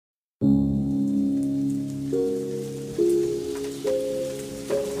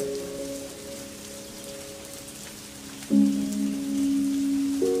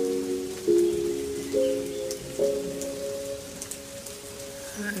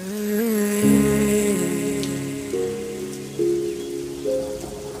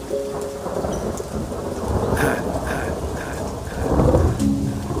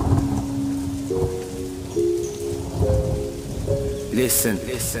Listen.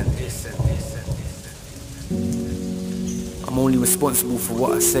 I'm only responsible for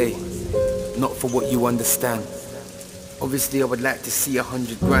what I say, not for what you understand. Obviously I would like to see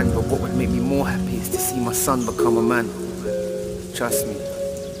 100 grand, but what would make me more happy is to see my son become a man. Trust me.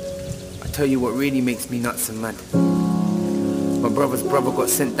 I tell you what really makes me nuts and mad. My brother's brother got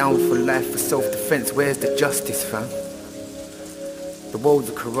sent down for life for self-defense. Where's the justice, fam? The world's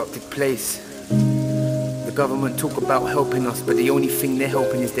a corrupted place. The government talk about helping us, but the only thing they're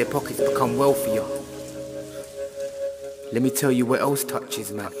helping is their pockets become wealthier. Let me tell you what else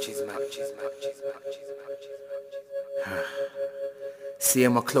touches, man.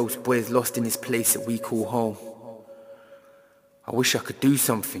 Seeing my close boys lost in this place that we call home. I wish I could do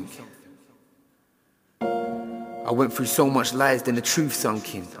something. I went through so much lies, then the truth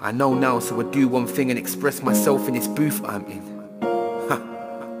sunk in. I know now, so I do one thing and express myself in this booth I'm in.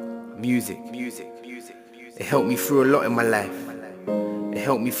 Music. It helped me through a lot in my life. It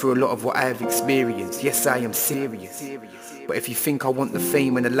helped me through a lot of what I have experienced. Yes, I am serious. But if you think I want the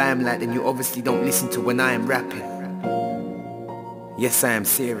fame and the limelight, then you obviously don't listen to when I am rapping. Yes, I am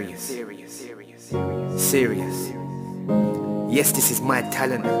serious. Yes, this is my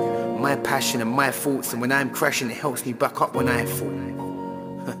talent, my passion and my thoughts, and when I'm crashing it helps me back up when I fall.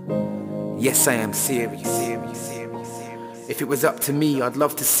 Yes, I am serious. If it was up to me, I'd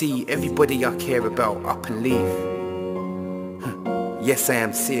love to see everybody I care about up and leave. Yes, I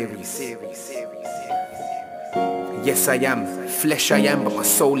am serious. Yes, I am. Flesh I am, but my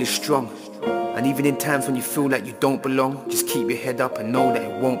soul is strong. And even in times when you feel like you don't belong, just keep your head up and know that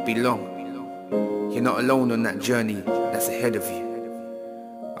it won't be long. You're not alone on that journey that's ahead of you.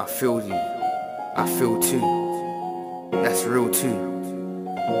 I feel you. I feel too. That's real too.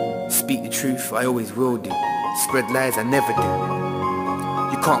 Speak the truth, I always will do. Spread lies, I never do.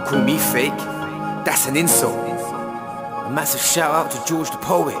 You can't call me fake. That's an insult. A massive shout out to George the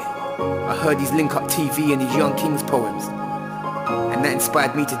poet. I heard his Link Up TV and his Young Kings poems, and that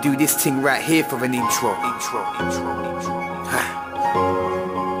inspired me to do this thing right here for an intro.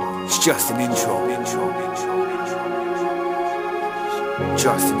 It's just an intro.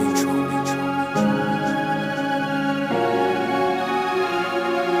 Just an intro.